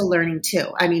 I'm still learning too.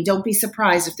 I mean, don't be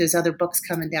surprised if there's other books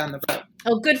coming down the road.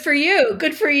 Oh, good for you.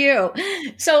 Good for you.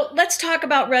 So let's talk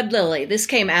about Red Lily. This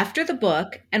came after the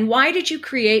book. And why did you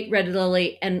create Red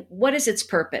Lily and what is its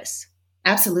purpose?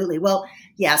 Absolutely. Well,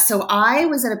 yeah. So I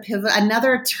was at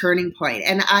another turning point,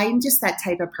 and I'm just that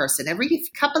type of person. Every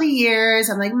couple of years,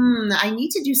 I'm like, I need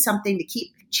to do something to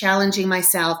keep challenging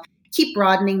myself, keep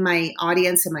broadening my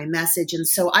audience and my message. And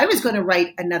so I was going to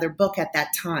write another book at that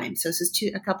time. So this is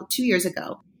 2 years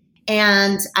ago.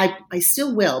 And I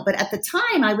still will. But at the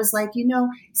time, I was like,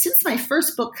 since my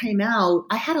first book came out,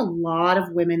 I had a lot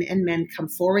of women and men come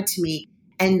forward to me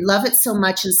and love it so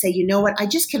much and say, you know what, I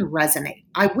just can resonate.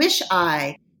 I wish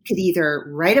I could either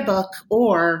write a book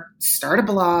or start a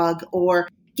blog or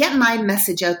get my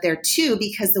message out there too,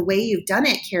 because the way you've done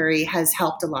it, Carrie, has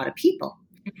helped a lot of people.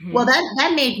 Mm-hmm. Well,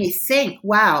 that made me think,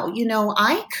 wow,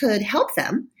 I could help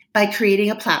them by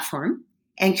creating a platform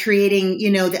and creating,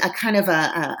 a kind of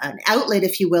an outlet,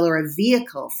 if you will, or a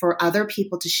vehicle for other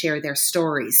people to share their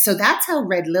stories. So that's how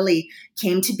Red Lily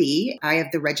came to be. I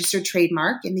have the registered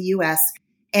trademark in the US,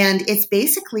 and it's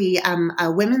basically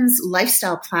a women's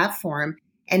lifestyle platform.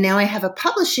 And now I have a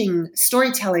publishing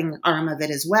storytelling arm of it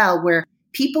as well, where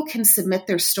people can submit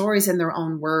their stories in their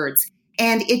own words.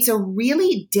 And it's a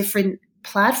really different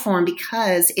platform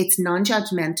because it's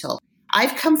non-judgmental.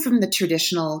 I've come from the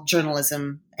traditional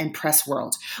journalism and press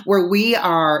world where we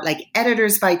are like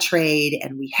editors by trade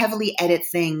and we heavily edit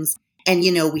things. And,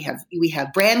 we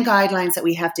have brand guidelines that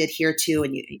we have to adhere to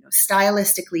and,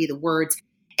 stylistically the words.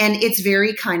 And it's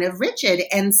very kind of rigid.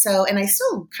 And I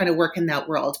still kind of work in that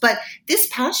world. But this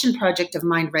passion project of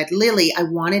mine, Red Lily, I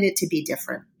wanted it to be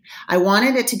different. I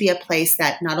wanted it to be a place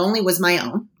that not only was my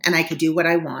own and I could do what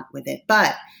I want with it,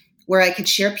 but where I could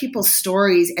share people's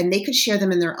stories and they could share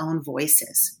them in their own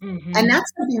voices. Mm-hmm. And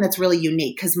that's something that's really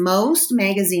unique because most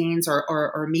magazines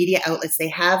or media outlets, they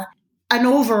have an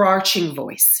overarching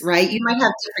voice, right? You might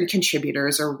have different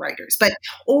contributors or writers, but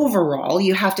overall,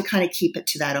 you have to kind of keep it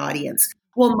to that audience.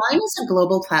 Well, mine is a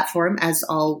global platform, as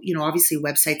all, obviously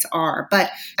websites are,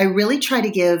 but I really try to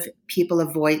give people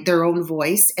their own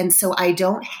voice. And so I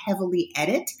don't heavily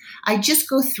edit. I just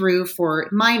go through for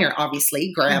minor,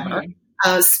 obviously, grammar,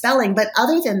 spelling. But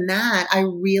other than that, I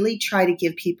really try to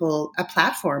give people a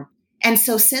platform. And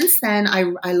so since then,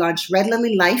 I launched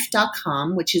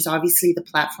redlilylife.com, which is obviously the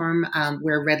platform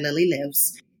where Red Lily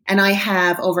lives. And I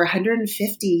have over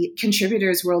 150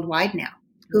 contributors worldwide now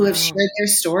who have shared their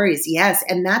stories. Yes.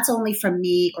 And that's only from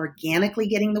me organically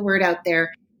getting the word out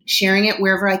there, sharing it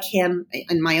wherever I can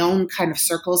in my own kind of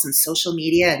circles and social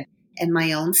media and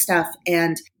my own stuff.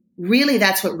 And really,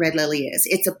 that's what Red Lily is.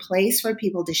 It's a place for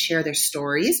people to share their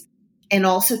stories and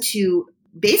also to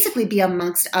basically be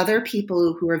amongst other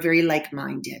people who are very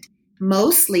like-minded.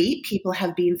 Mostly people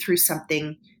have been through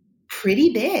something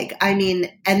pretty big. I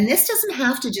mean, and this doesn't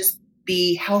have to just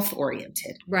be health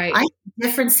oriented. Right. I have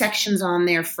different sections on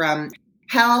there from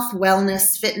health,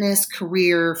 wellness, fitness,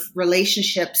 career,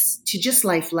 relationships to just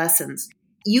life lessons.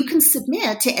 You can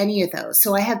submit to any of those.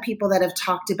 So I have people that have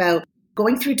talked about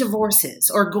going through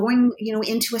divorces or going,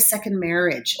 into a second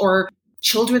marriage or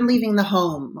children leaving the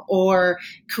home or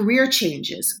career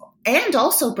changes and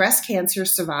also breast cancer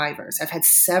survivors. I've had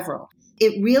several.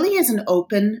 It really is an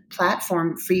open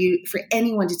platform for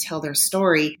anyone to tell their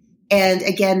story. And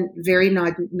again, very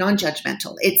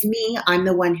non-judgmental. It's me. I'm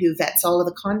the one who vets all of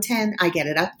the content. I get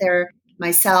it up there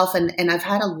myself. And I've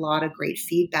had a lot of great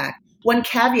feedback. One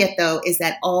caveat, though, is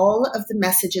that all of the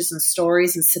messages and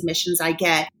stories and submissions I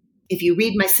get, if you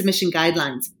read my submission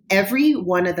guidelines, every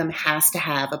one of them has to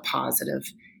have a positive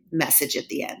message at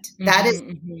the end. Mm-hmm, that is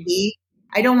key.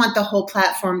 I don't want the whole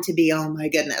platform to be, oh my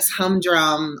goodness,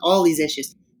 humdrum, all these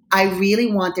issues. I really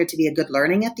want there to be a good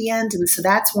learning at the end. And so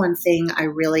that's one thing I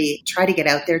really try to get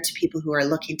out there to people who are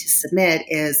looking to submit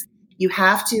is you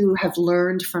have to have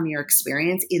learned from your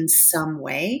experience in some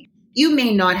way. You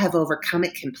may not have overcome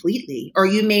it completely, or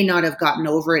you may not have gotten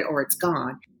over it or it's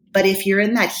gone. But if you're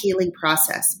in that healing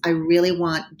process, I really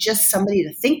want just somebody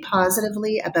to think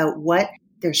positively about what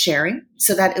they're sharing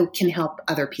so that it can help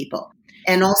other people.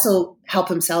 and also help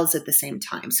themselves at the same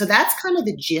time. So that's kind of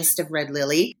the gist of Red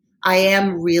Lily. I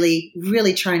am really,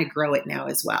 really trying to grow it now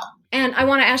as well. And I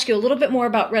want to ask you a little bit more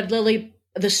about Red Lily,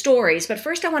 the stories, but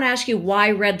first I want to ask you,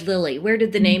 why Red Lily? Where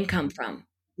did the name come from?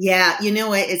 Yeah, you know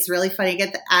what? It's really funny. I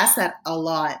get asked that a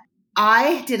lot.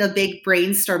 I did a big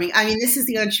brainstorming. I mean, this is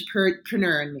the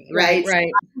entrepreneur in me, right?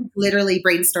 Right. So I'm literally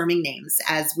brainstorming names,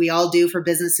 as we all do for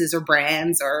businesses or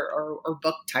brands or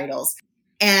book titles.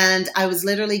 And I was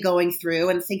literally going through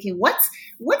and thinking,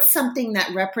 what's something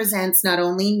that represents not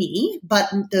only me, but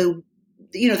the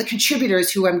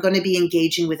contributors who I'm going to be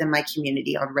engaging with in my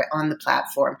community on the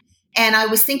platform. And I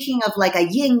was thinking of like a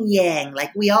yin yang,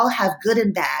 like we all have good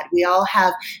and bad. We all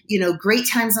have, great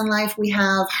times in life. We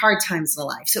have hard times in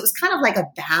life. So it was kind of like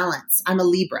a balance. I'm a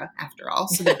Libra after all.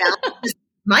 So the balance is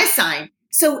my sign.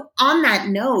 So on that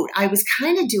note, I was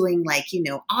kind of doing like,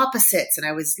 opposites. And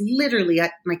I was literally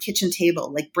at my kitchen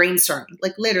table, like brainstorming,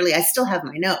 like literally, I still have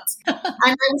my notes. And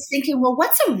I was thinking, well,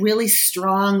 what's a really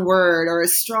strong word or a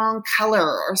strong color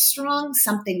or strong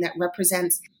something that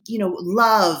represents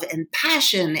love and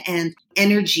passion and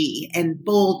energy and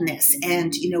boldness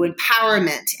and,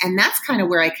 empowerment. And that's kind of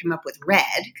where I came up with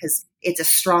red, because it's a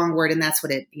strong word and that's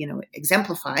what it,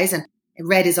 exemplifies. And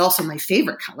red is also my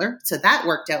favorite color. So that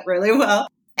worked out really well.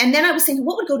 And then I was thinking,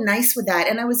 what would go nice with that?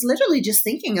 And I was literally just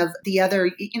thinking of the other,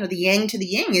 the yang to the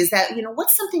yin is that,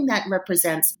 what's something that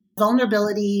represents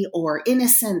vulnerability or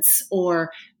innocence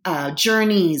or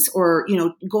journeys or,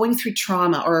 going through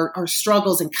trauma or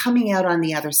struggles and coming out on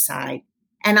the other side.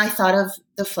 And I thought of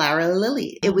the flower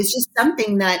lily. It was just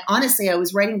something that honestly, I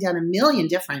was writing down a million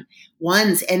different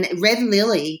ones, and red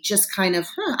lily just kind of,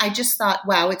 I just thought,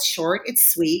 wow, it's short,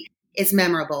 it's sweet, it's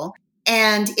memorable.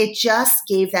 And it just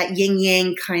gave that yin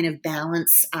yang kind of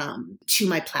balance to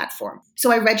my platform.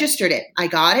 So I registered it. I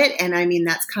got it. And I mean,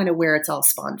 that's kind of where it's all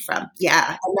spawned from.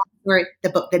 Yeah. And that's where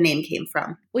the name came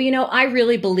from. Well, I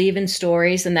really believe in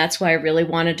stories, and that's why I really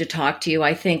wanted to talk to you.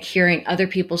 I think hearing other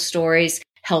people's stories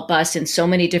help us in so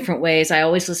many different ways. I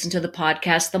always listen to the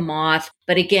podcast, The Moth,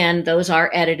 but again, those are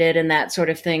edited and that sort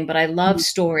of thing. But I love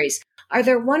stories. Are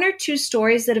there one or two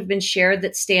stories that have been shared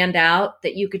that stand out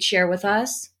that you could share with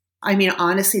us? I mean,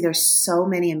 honestly, there's so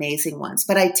many amazing ones.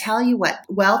 But I tell you what,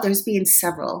 well, there's been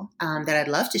several that I'd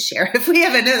love to share if we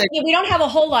have another. Yeah, we don't have a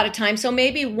whole lot of time, so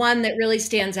maybe one that really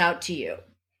stands out to you.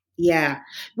 Yeah.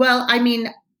 Well, I mean,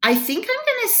 I think I'm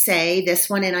going to say this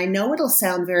one, and I know it'll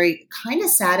sound very kind of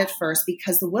sad at first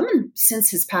because the woman since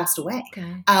has passed away.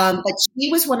 Okay. But she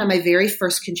was one of my very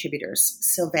first contributors,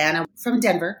 Sylvana from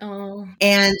Denver. Oh.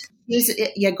 And she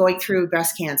was going through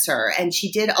breast cancer, and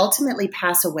she did ultimately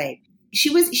pass away. She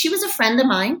was a friend of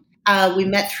mine. We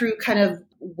met through kind of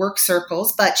work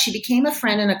circles, but she became a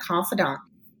friend and a confidant.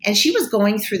 And she was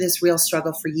going through this real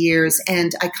struggle for years.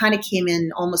 And I kind of came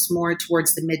in almost more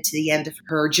towards the mid to the end of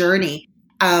her journey.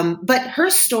 But her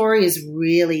story is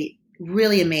really,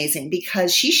 really amazing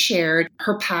because she shared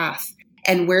her path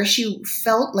and where she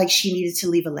felt like she needed to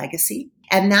leave a legacy.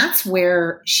 And that's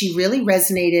where she really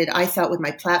resonated, I thought, with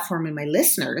my platform and my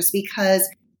listeners because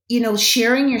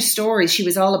sharing your stories, she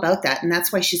was all about that. And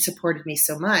that's why she supported me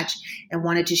so much and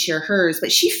wanted to share hers.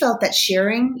 But she felt that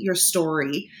sharing your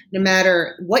story, no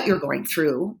matter what you're going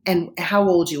through and how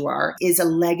old you are, is a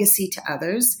legacy to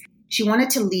others. She wanted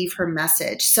to leave her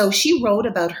message. So she wrote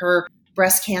about her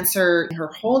breast cancer, her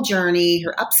whole journey,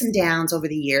 her ups and downs over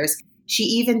the years. She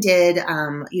even did,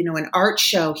 an art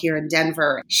show here in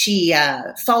Denver. She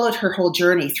followed her whole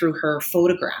journey through her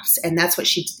photographs, and that's what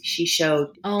she showed.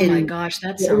 Oh my gosh,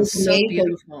 that sounds so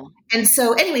beautiful. And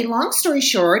so, anyway, long story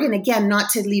short, and again, not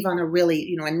to leave on a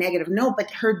really, a negative note,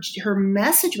 but her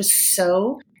message was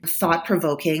so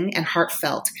thought-provoking and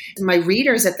heartfelt. My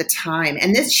readers at the time,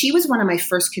 and she was one of my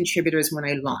first contributors when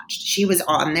I launched. She was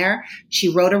on there.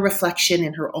 She wrote a reflection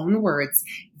in her own words.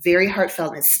 Very heartfelt.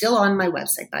 And it's still on my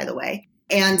website, by the way.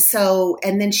 And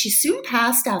then she soon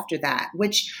passed after that,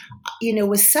 which,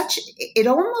 was it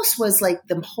almost was like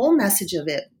the whole message of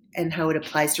it and how it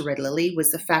applies to Red Lily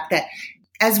was the fact that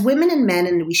as women and men,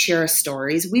 and we share our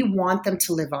stories, we want them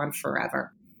to live on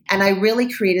forever. And I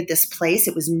really created this place.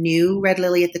 It was new, Red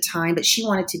Lily at the time, but she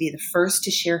wanted to be the first to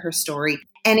share her story.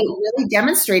 And it really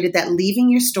demonstrated that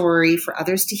leaving your story for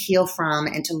others to heal from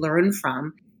and to learn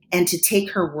from and to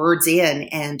take her words in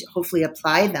and hopefully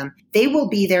apply them, they will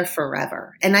be there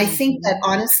forever. And I think that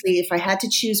honestly, if I had to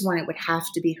choose one, it would have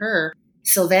to be her,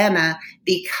 Sylvana,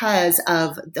 because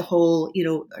of the whole,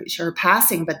 her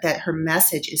passing, but that her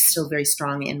message is still very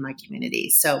strong in my community.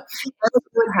 So it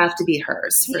would have to be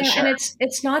hers for sure. And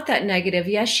it's not that negative.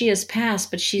 Yes, she has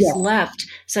passed, but she's left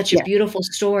such a beautiful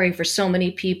story for so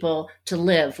many people to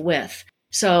live with.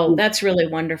 So that's really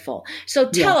wonderful. So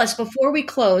tell us, before we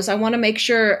close, I want to make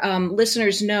sure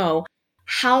listeners know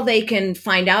how they can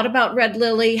find out about Red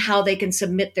Lily, how they can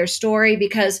submit their story,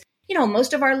 because,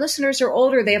 most of our listeners are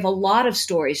older. They have a lot of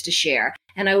stories to share.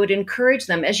 And I would encourage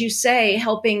them, as you say,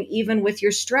 helping even with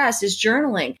your stress is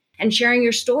journaling, and sharing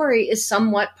your story is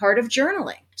somewhat part of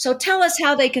journaling. So tell us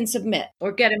how they can submit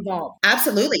or get involved.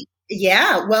 Absolutely.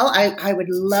 Yeah, well, I would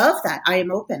love that. I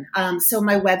am open. So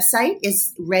my website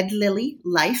is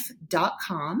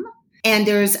redlilylife.com. And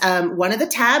there's one of the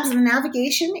tabs in the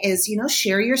navigation is,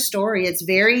 share your story. It's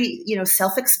very,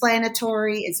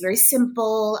 self-explanatory. It's very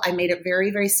simple. I made it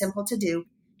very, very simple to do.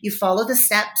 You follow the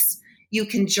steps. You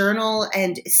can journal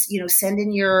and, send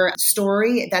in your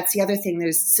story. That's the other thing.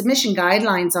 There's submission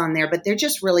guidelines on there, but they're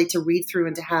just really to read through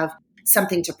and to have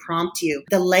something to prompt you.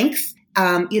 The length,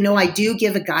 I do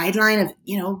give a guideline of,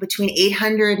 between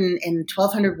 800 and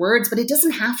 1,200 words, but it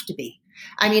doesn't have to be.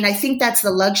 I mean, I think that's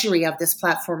the luxury of this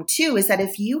platform too, is that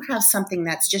if you have something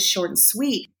that's just short and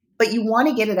sweet, but you want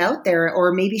to get it out there,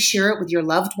 or maybe share it with your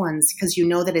loved ones because you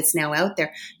know that it's now out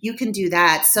there, you can do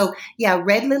that. So yeah,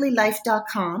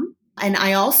 redlilylife.com. And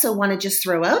I also want to just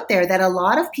throw out there that a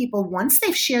lot of people, once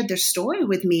they've shared their story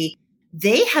with me,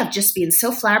 they have just been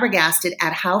so flabbergasted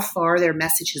at how far their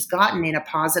message has gotten in a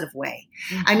positive way.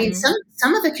 Mm-hmm. I mean,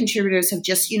 some of the contributors have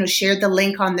just, shared the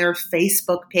link on their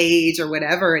Facebook page or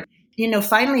whatever. And,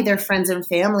 finally their friends and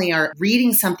family are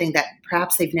reading something that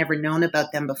perhaps they've never known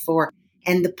about them before.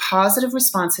 And the positive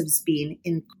response has been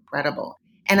incredible.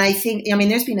 And I think,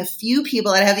 there's been a few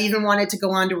people that have even wanted to go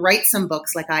on to write some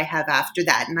books like I have after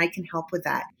that, and I can help with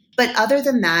that. But other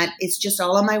than that, it's just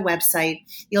all on my website.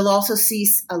 You'll also see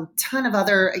a ton of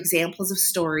other examples of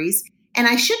stories. And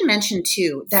I should mention,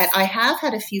 too, that I have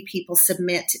had a few people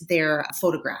submit their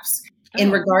photographs in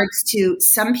regards to,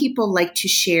 some people like to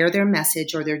share their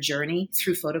message or their journey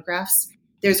through photographs.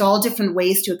 There's all different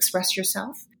ways to express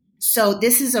yourself. So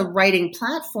this is a writing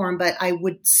platform, but I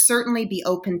would certainly be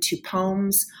open to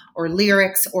poems or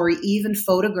lyrics or even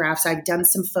photographs. I've done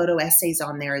some photo essays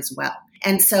on there as well.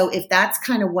 And so if that's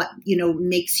kind of what,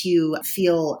 makes you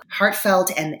feel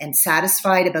heartfelt and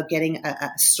satisfied about getting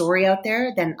a story out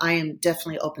there, then I am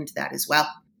definitely open to that as well.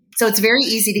 So it's very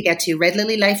easy to get to,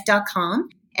 redlilylife.com.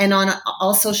 And on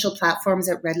all social platforms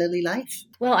at Red Lily Life.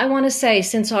 Well, I want to say,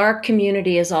 since our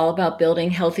community is all about building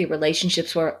healthy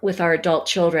relationships with our adult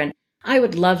children, I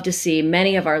would love to see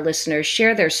many of our listeners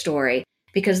share their story,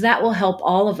 because that will help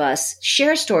all of us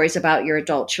share stories about your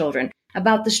adult children,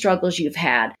 about the struggles you've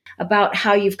had, about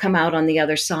how you've come out on the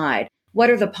other side. What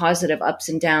are the positive ups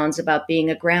and downs about being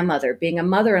a grandmother, being a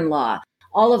mother-in-law?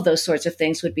 All of those sorts of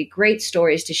things would be great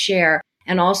stories to share,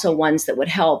 and also ones that would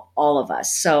help all of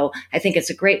us. So I think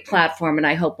it's a great platform, and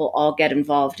I hope we'll all get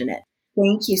involved in it.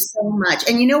 Thank you so much.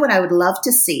 And you know what I would love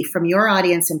to see from your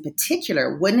audience in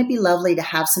particular? Wouldn't it be lovely to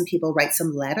have some people write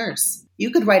some letters?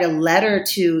 You could write a letter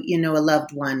to, a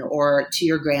loved one or to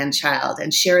your grandchild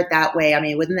and share it that way.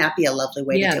 Wouldn't that be a lovely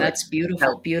way to do it? Yeah, that's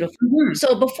beautiful, beautiful. Mm-hmm.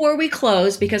 So before we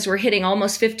close, because we're hitting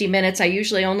almost 50 minutes, I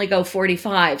usually only go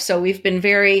 45. So we've been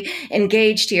very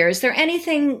engaged here. Is there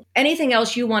anything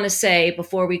else you want to say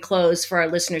before we close for our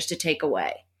listeners to take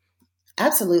away?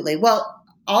 Absolutely. Well,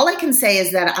 all I can say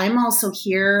is that I'm also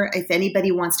here if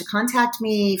anybody wants to contact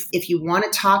me. If you want to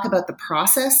talk about the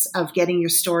process of getting your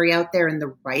story out there and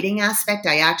the writing aspect,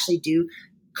 I actually do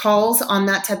calls on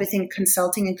that type of thing,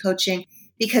 consulting and coaching,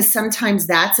 because sometimes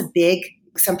that's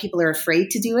some people are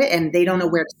afraid to do it and they don't know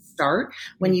where to start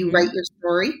when you write your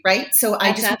story, right? So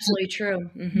that's absolutely true.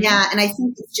 Mm-hmm. Yeah. And I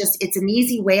think it's an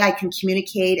easy way I can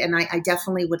communicate, and I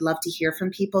definitely would love to hear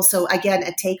from people. So again,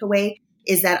 a takeaway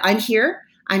is that I'm here.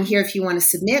 I'm here if you want to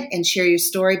submit and share your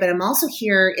story, but I'm also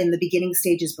here in the beginning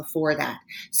stages before that.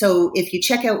 So if you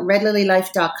check out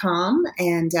redlilylife.com,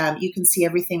 and you can see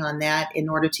everything on that in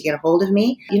order to get a hold of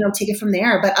me, take it from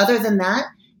there. But other than that,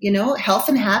 health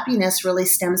and happiness really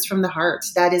stems from the heart.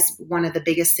 That is one of the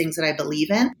biggest things that I believe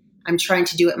in. I'm trying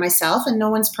to do it myself, and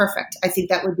no one's perfect. I think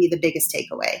that would be the biggest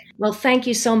takeaway. Well, thank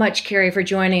you so much, Carrie, for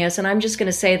joining us. And I'm just going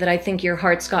to say that I think your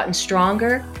heart's gotten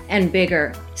stronger and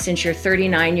bigger since your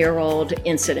 39-year-old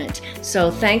incident. So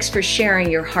thanks for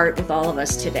sharing your heart with all of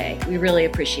us today. We really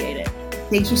appreciate it.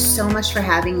 Thank you so much for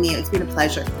having me. It's been a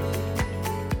pleasure.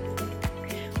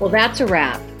 Well, that's a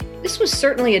wrap. This was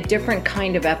certainly a different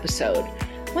kind of episode,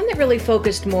 one that really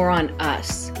focused more on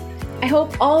us. I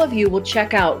hope all of you will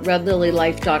check out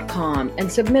redlilylife.com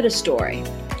and submit a story.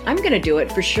 I'm going to do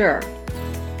it for sure.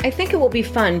 I think it will be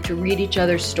fun to read each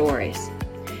other's stories.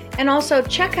 And also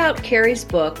check out Carrie's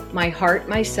book, My Heart,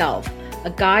 Myself, a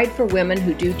guide for women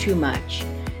who do too much.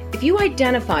 If you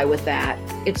identify with that,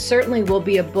 it certainly will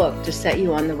be a book to set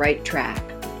you on the right track.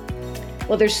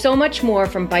 Well, there's so much more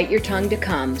from Bite Your Tongue to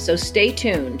come, so stay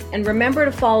tuned and remember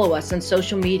to follow us on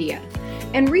social media.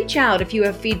 And reach out if you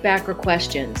have feedback or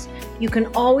questions. You can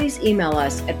always email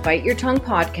us at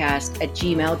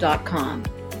biteyourtonguepodcast@gmail.com.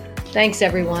 Thanks,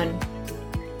 everyone.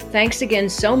 Thanks again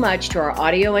so much to our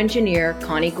audio engineer,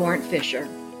 Connie Gornt Fisher.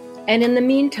 And in the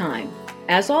meantime,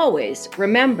 as always,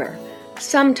 remember,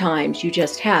 sometimes you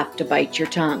just have to bite your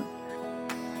tongue.